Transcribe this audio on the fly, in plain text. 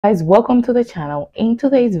Guys, welcome to the channel. In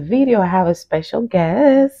today's video I have a special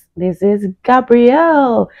guest. This is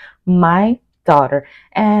Gabrielle, my daughter,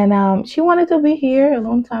 and she wanted to be here a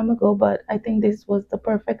long time ago, but I think this was the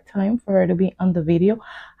perfect time for her to be on the video.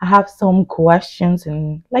 I have some questions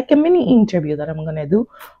and like a mini interview that I'm gonna do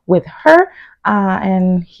with her,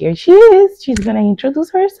 and here she is. She's gonna introduce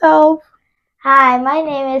herself. Hi, my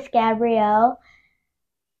name is Gabrielle,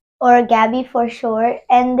 or Gabby for short,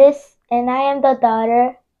 and I am the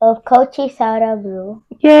daughter of Coach Isaura Blue.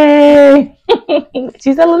 Yay!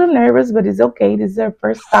 She's a little nervous, but it's okay. This is her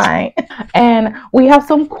first time. And we have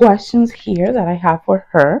some questions here that I have for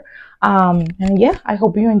her. And yeah, I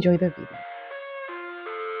hope you enjoy the video.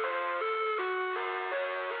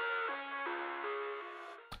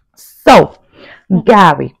 So,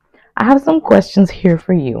 Gabby, I have some questions here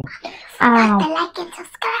for you. Like and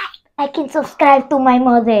subscribe. Like and subscribe to my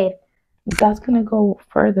mother. That's gonna go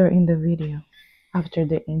further in the video after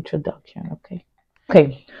the introduction, okay?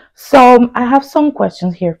 Okay, so I have some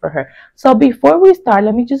questions here for her. So before we start,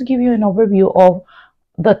 let me just give you an overview of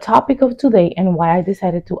the topic of today and why I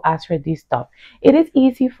decided to ask her this stuff. It is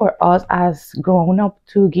easy for us as grown up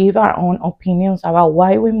to give our own opinions about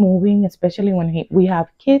why we're moving, especially when we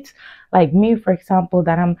have kids like me, for example,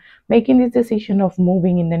 that I'm making this decision of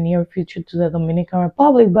moving in the near future to the Dominican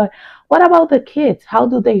Republic. But what about the kids? How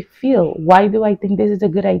do they feel? Why do I think this is a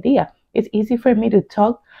good idea? It's easy for me to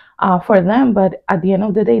talk for them, but at the end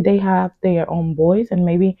of the day, they have their own voice, and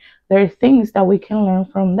maybe there are things that we can learn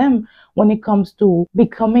from them when it comes to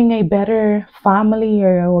becoming a better family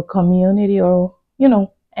or a community or,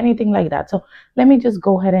 anything like that. So let me just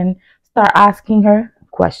go ahead and start asking her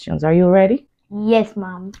questions. Are you ready? Yes,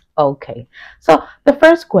 Mom. Okay. So the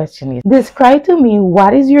first question is, describe to me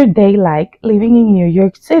what is your day like living in New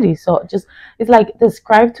York City? So just, it's like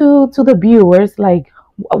describe to the viewers, like,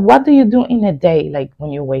 what do you do in a day, like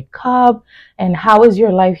when you wake up, and how is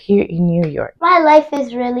your life here in New York? My life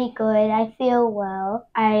is really good. I feel well.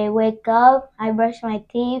 I wake up, I brush my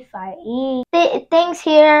teeth, I eat. Things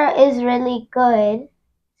here is really good.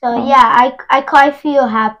 So yeah, I quite feel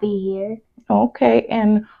happy here. Okay,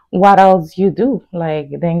 and what else you do?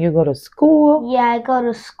 Like then you go to school? Yeah, I go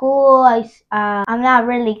to school. I'm not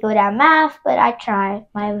really good at math, but I try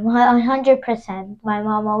my 100%. My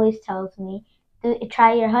mom always tells me,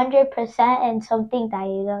 try your 100% in something that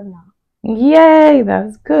you don't know. Yay,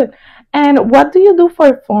 that's good. And what do you do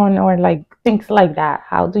for fun or like things like that?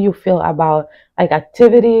 How do you feel about like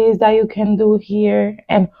activities that you can do here?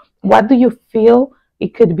 And what do you feel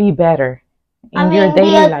it could be better in your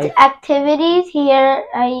daily life? Activities here,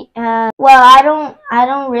 I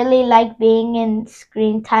don't really like being in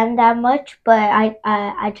screen time that much, but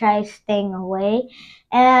I try staying away,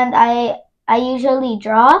 and I usually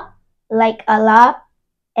draw like a lot,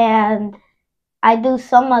 and I do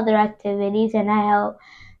some other activities, and I help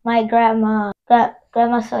my grandma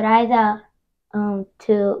Zoraida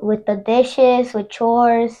to with the dishes, with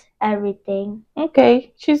chores, everything.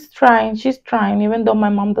 Okay, she's trying, even though my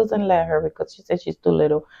mom doesn't let her because she says she's too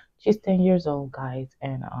little. She's 10 years old, guys,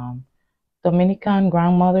 and Dominican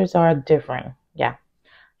grandmothers are different. Yeah,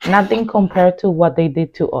 nothing compared to what they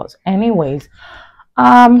did to us. Anyways,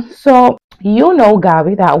 so you know,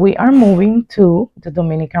 Gabby, that we are moving to the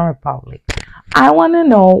Dominican Republic. I want to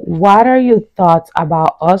know, what are your thoughts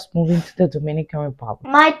about us moving to the Dominican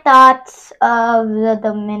Republic? My thoughts of the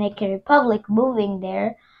Dominican Republic moving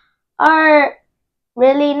there are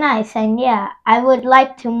really nice, and yeah, I would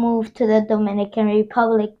like to move to the Dominican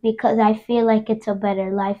Republic because I feel like it's a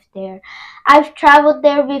better life there. I've traveled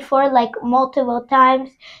there before, like multiple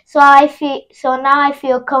times, so now I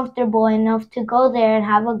feel comfortable enough to go there and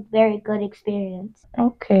have a very good experience.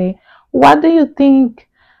 Okay, what do you think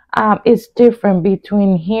is different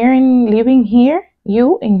between here and living here,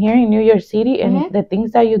 you in here in New York City, and the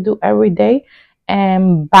things that you do every day,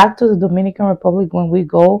 and back to the Dominican Republic when we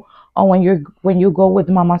go, or when you go with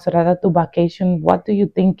Mama Sorada to vacation? What do you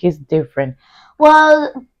think is different?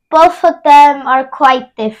 Well, both of them are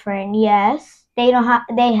quite different. Yes,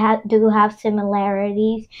 do have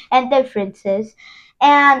similarities and differences.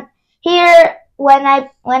 And here, when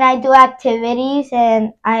I do activities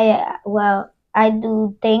and I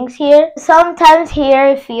do things here. Sometimes here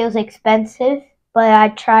it feels expensive, but I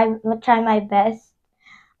try my best.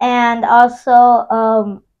 And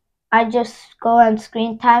also, I just go on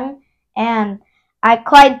screen time, and I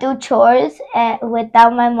quite do chores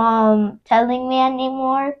without my mom telling me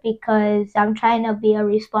anymore because I'm trying to be a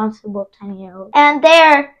responsible 10-year-old. And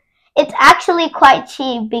there, it's actually quite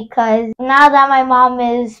cheap because now that my mom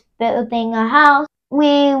is building a house,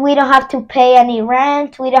 we don't have to pay any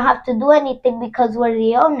rent. We don't have to do anything because we're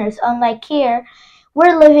the owners. Unlike here,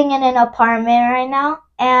 we're living in an apartment right now,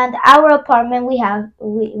 and our apartment we are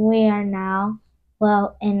now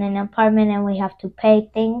well in an apartment, and we have to pay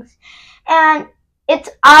things, and it's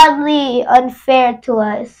oddly unfair to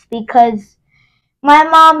us because my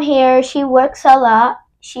mom here, she works a lot.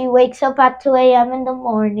 She wakes up at 2 a.m. in the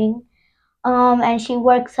morning, and she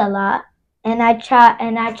works a lot. And I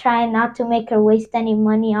try not to make her waste any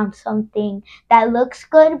money on something that looks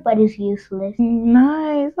good but is useless.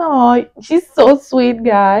 Nice. Oh, she's so sweet,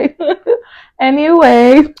 guy.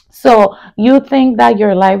 Anyway, so you think that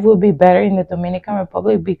your life will be better in the Dominican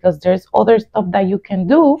Republic because there's other stuff that you can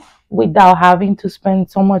do without having to spend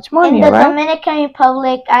so much money, In the right? Dominican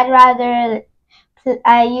Republic,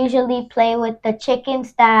 I usually play with the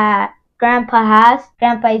chickens that Grandpa has,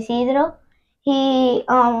 Grandpa Isidro. He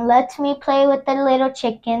lets me play with the little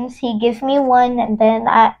chickens. He gives me one, and then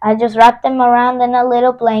I just wrap them around in a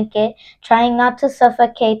little blanket, trying not to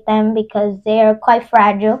suffocate them because they are quite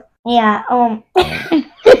fragile. Yeah,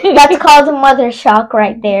 that's called a mother shock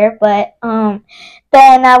right there. But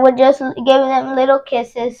then I would just give them little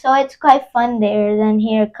kisses. So it's quite fun there than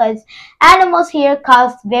here, because animals here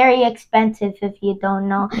cost very expensive. If you don't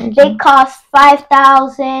know, they cost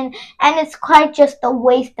 5,000, and it's quite just a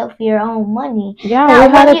waste of your own money. Yeah, Now,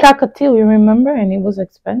 we had a cockatiel, you remember, and it was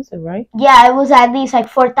expensive, right? Yeah, it was at least like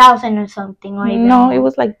 4,000 or something, or even No, more. it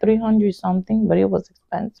was like 300 something, but it was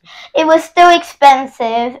expensive. It was still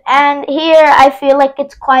expensive, and here I feel like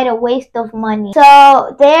it's quite a waste of money.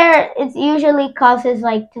 So there, it usually costs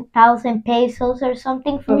like 2,000 pesos or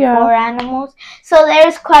something for Yeah. 4 animals. So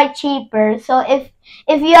there's quite cheaper. So if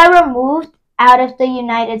you ever moved out of the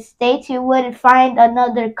United States, you would find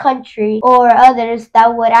another country or others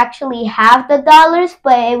that would actually have the dollars,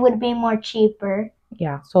 but it would be more cheaper.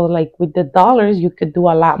 Yeah, so like with the dollars, you could do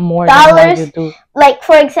a lot more than what you do. Like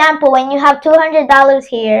for example, when you have $200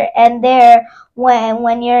 here and there,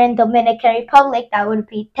 when you're in Dominican Republic, that would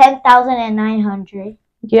be 10,900.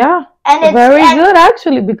 Yeah, and it's very good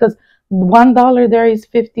actually, because $1 there is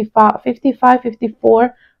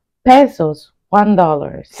 54 pesos.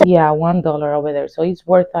 $1. Yeah, $1 over there. So it's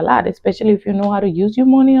worth a lot, especially if you know how to use your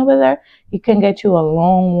money over there. It can get you a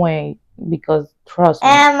long way, because trust me.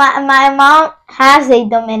 And my mom has a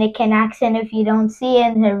Dominican accent, if you don't see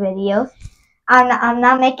in her videos. I'm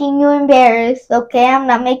not making you embarrassed, okay? I'm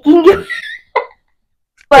not making you.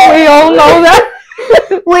 But we all know that.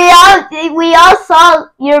 we all saw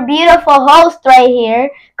your beautiful host right here,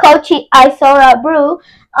 Coach Isora Brew.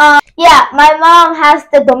 Yeah, my mom has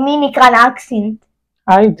the Dominican accent.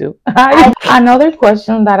 I do. Another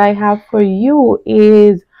question that I have for you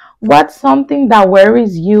is, what's something that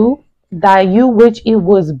worries you that you wish it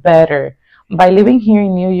was better by living here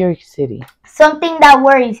in New York City? Something that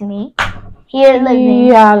worries me here living.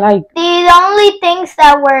 Yeah, like the only things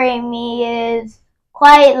that worry me is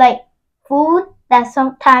quite like food. That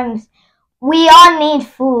sometimes we all need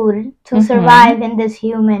food to survive in this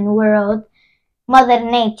human world, Mother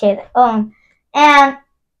Nature. And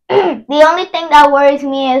the only thing that worries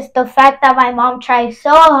me is the fact that my mom tries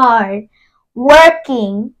so hard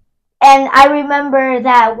working. And I remember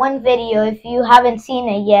that one video, if you haven't seen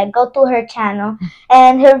it yet, go to her channel.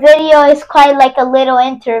 And her video is quite like a little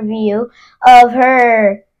interview of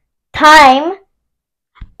her time,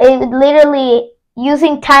 literally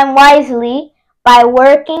using time wisely by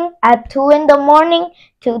working at 2 in the morning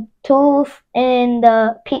to 2 p.m.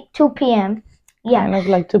 Yeah. Kind of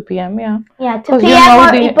like 2 p.m., yeah. Yeah, 2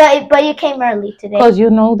 p.m. But you came early today. Because you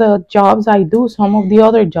know the jobs I do, some of the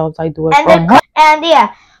other jobs I do are from home. And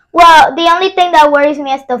yeah, well, the only thing that worries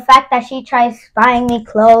me is the fact that she tries buying me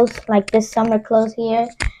clothes, like this summer clothes here.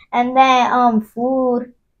 And then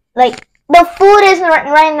food. Like, the food is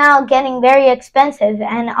right now getting very expensive.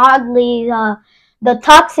 And oddly, the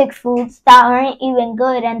toxic foods that aren't even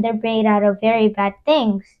good, and they're made out of very bad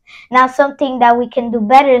things. Now, something that we can do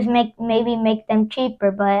better is maybe make them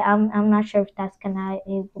cheaper, but I'm not sure if that's gonna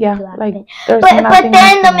able to happen. Like, but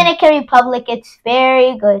then in Dominican Republic, it's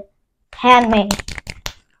very good, handmade.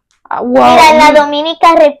 Mira, en la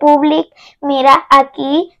Dominica Republic, mira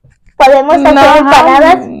aquí. Podemos hacer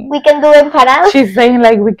empanadas. We can do empanadas. She's saying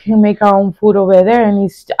like we can make our own food over there, and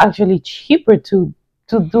it's actually cheaper to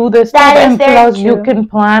do this stuff, and plus you can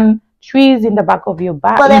plant trees in the back of your in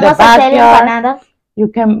the backyard. You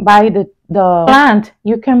can buy the plant.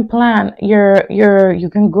 You can plant you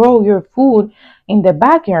can grow your food in the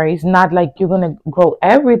backyard. It's not like you're gonna grow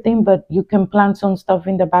everything, but you can plant some stuff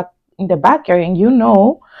in the backyard. And you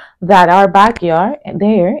know that our backyard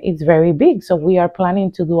there is very big, so we are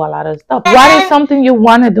planning to do a lot of stuff. What is something you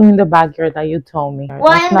want to do in the backyard that you told me?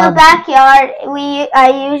 Well, in the backyard,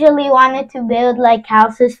 I usually wanted to build like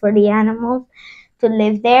houses for the animals, to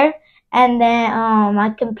live there, and then I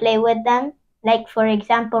can play with them. Like for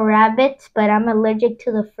example, rabbits, but I'm allergic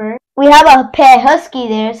to the fur. We have a pet husky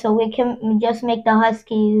there, so we can just make the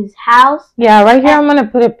husky's house. Yeah, right here I'm gonna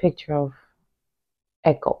put a picture of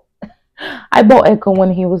Echo. I bought Echo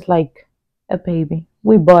when he was like a baby.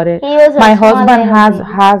 We bought it. He was My a small husband little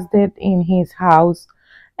baby. has it in his house,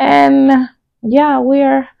 and yeah,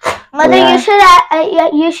 Mother,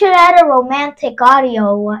 you should add a romantic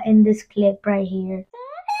audio in this clip right here.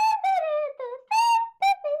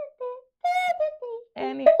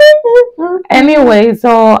 Anyway,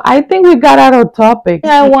 so I think we got out of topic.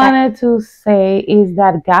 What I wanted to say is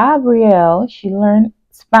that Gabrielle, she learned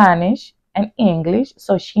Spanish and English,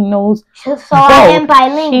 so she knows So I am both.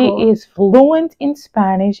 bilingual. She is fluent in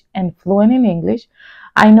Spanish and fluent in English.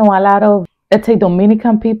 I know a lot of, let's say,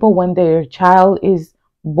 Dominican people, when their child is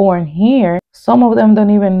born here, some of them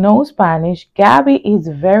don't even know Spanish. Gabby is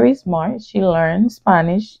very smart. She learned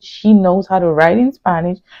Spanish. She knows how to write in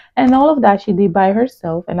Spanish, and all of that she did by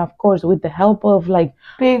herself. And of course, with the help of like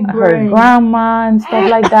her grandma and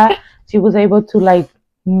stuff like that, she was able to like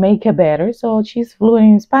make it better. So she's fluent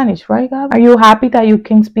in Spanish, right, Gabby? Are you happy that you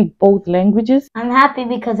can speak both languages? I'm happy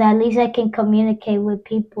because at least I can communicate with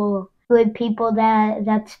people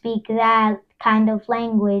that speak that kind of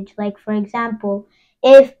language. Like for example,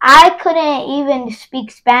 if I couldn't even speak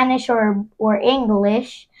Spanish or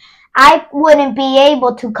English, I wouldn't be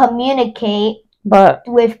able to communicate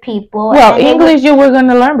with people. Well, English you were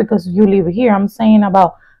gonna learn because you live here. I'm saying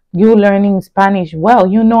about you learning Spanish well.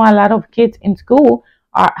 You know, a lot of kids in school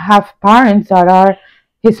have parents that are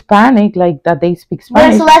Hispanic, like that they speak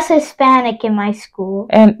Spanish. There's less Hispanic in my school.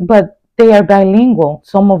 But they are bilingual,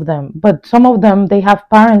 some of them. But some of them, they have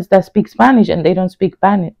parents that speak Spanish and they don't speak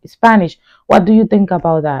Spanish. What do you think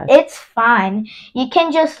about that? It's fine. You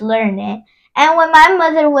can just learn it. And when my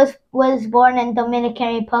mother was born in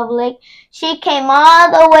Dominican Republic, she came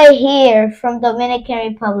all the way here from Dominican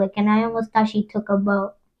Republic, and I almost thought she took a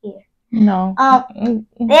boat here. No.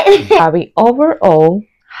 Bobby, overall,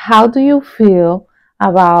 how do you feel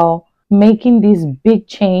about making this big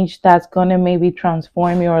change that's gonna maybe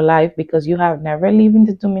transform your life, because you have never lived in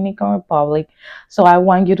the Dominican Republic? So I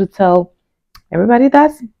want you to tell everybody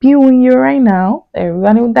that's viewing you right now,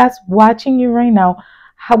 everybody that's watching you right now,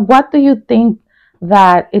 what do you think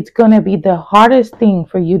that it's gonna be the hardest thing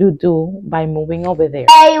for you to do by moving over there?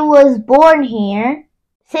 I was born here.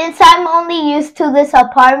 Since I'm only used to this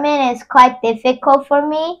apartment, it's quite difficult for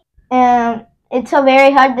me. It's a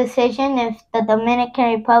very hard decision if the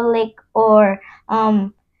Dominican Republic or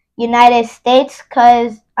United States,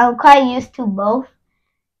 because I'm quite used to both.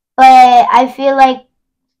 But I feel like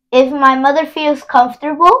if my mother feels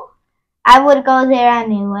comfortable, I would go there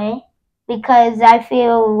anyway, because I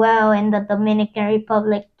feel well in the Dominican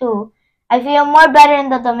Republic too. I feel more better in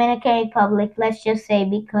the Dominican Republic, let's just say,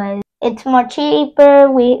 because it's more cheaper.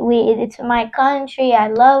 It's my country. I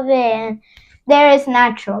love it, and there is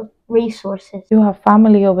natural resources. You have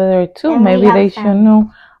family over there too. And maybe they should know.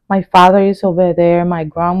 My father is over there. My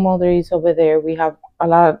grandmother is over there. We have a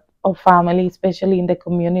lot of family, especially in the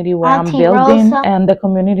community where I'm building. Rosa. And the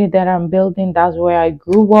community that I'm building, that's where I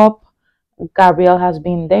grew up. Gabrielle has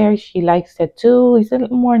been there. She likes it too. It's a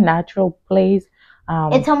more natural place.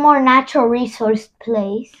 It's a more natural resource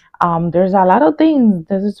place. There's a lot of things.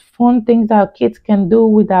 There's fun things that kids can do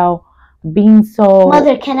without being so...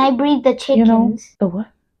 Mother, can I breed the chickens? You know, the what?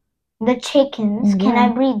 The chickens. Yeah. Can I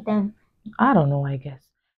breed them? I don't know, I guess.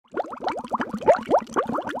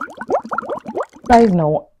 You guys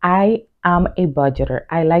know I am a budgeter.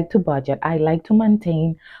 I like to budget. I like to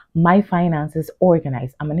maintain my finances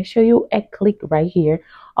organized. I'm going to show you a clip right here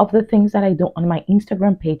of the things that I do on my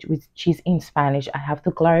Instagram page, which is in Spanish. I have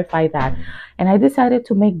to clarify that. And I decided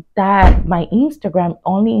to make that my Instagram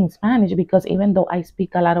only in Spanish, because even though I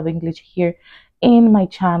speak a lot of English here in my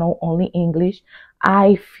channel, only English,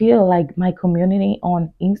 I feel like my community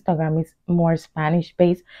on Instagram is more Spanish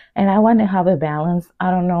based, and I want to have a balance.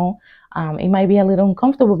 I don't know. It might be a little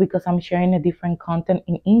uncomfortable because I'm sharing a different content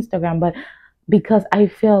in Instagram, but because I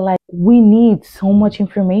feel like we need so much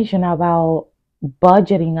information about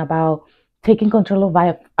budgeting, about taking control of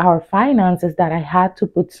our finances, that I had to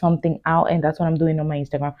put something out, and that's what I'm doing on my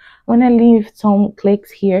Instagram. I'm going to leave some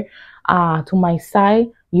clicks here to my side.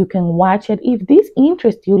 You can watch it. If this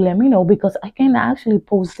interests you, let me know, because I can actually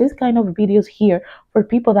post this kind of videos here for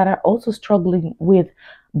people that are also struggling with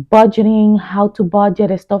budgeting, how to budget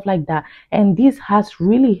and stuff like that. And this has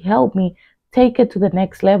really helped me take it to the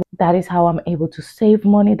next level. That is how I'm able to save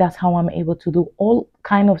money. That's how I'm able to do all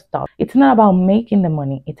kind of stuff. It's not about making the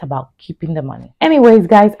money, it's about keeping the money. Anyways,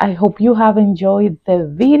 guys, I hope you have enjoyed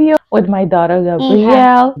the video with my daughter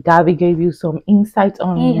Gabrielle. Gabby gave you some insights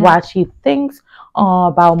on what she thinks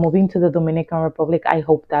about moving to the Dominican Republic. I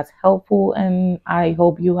hope that's helpful, and I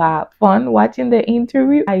hope you have fun watching the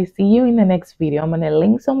interview. I see you in the next video. I'm gonna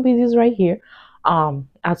link some videos right here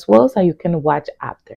as well, so you can watch after.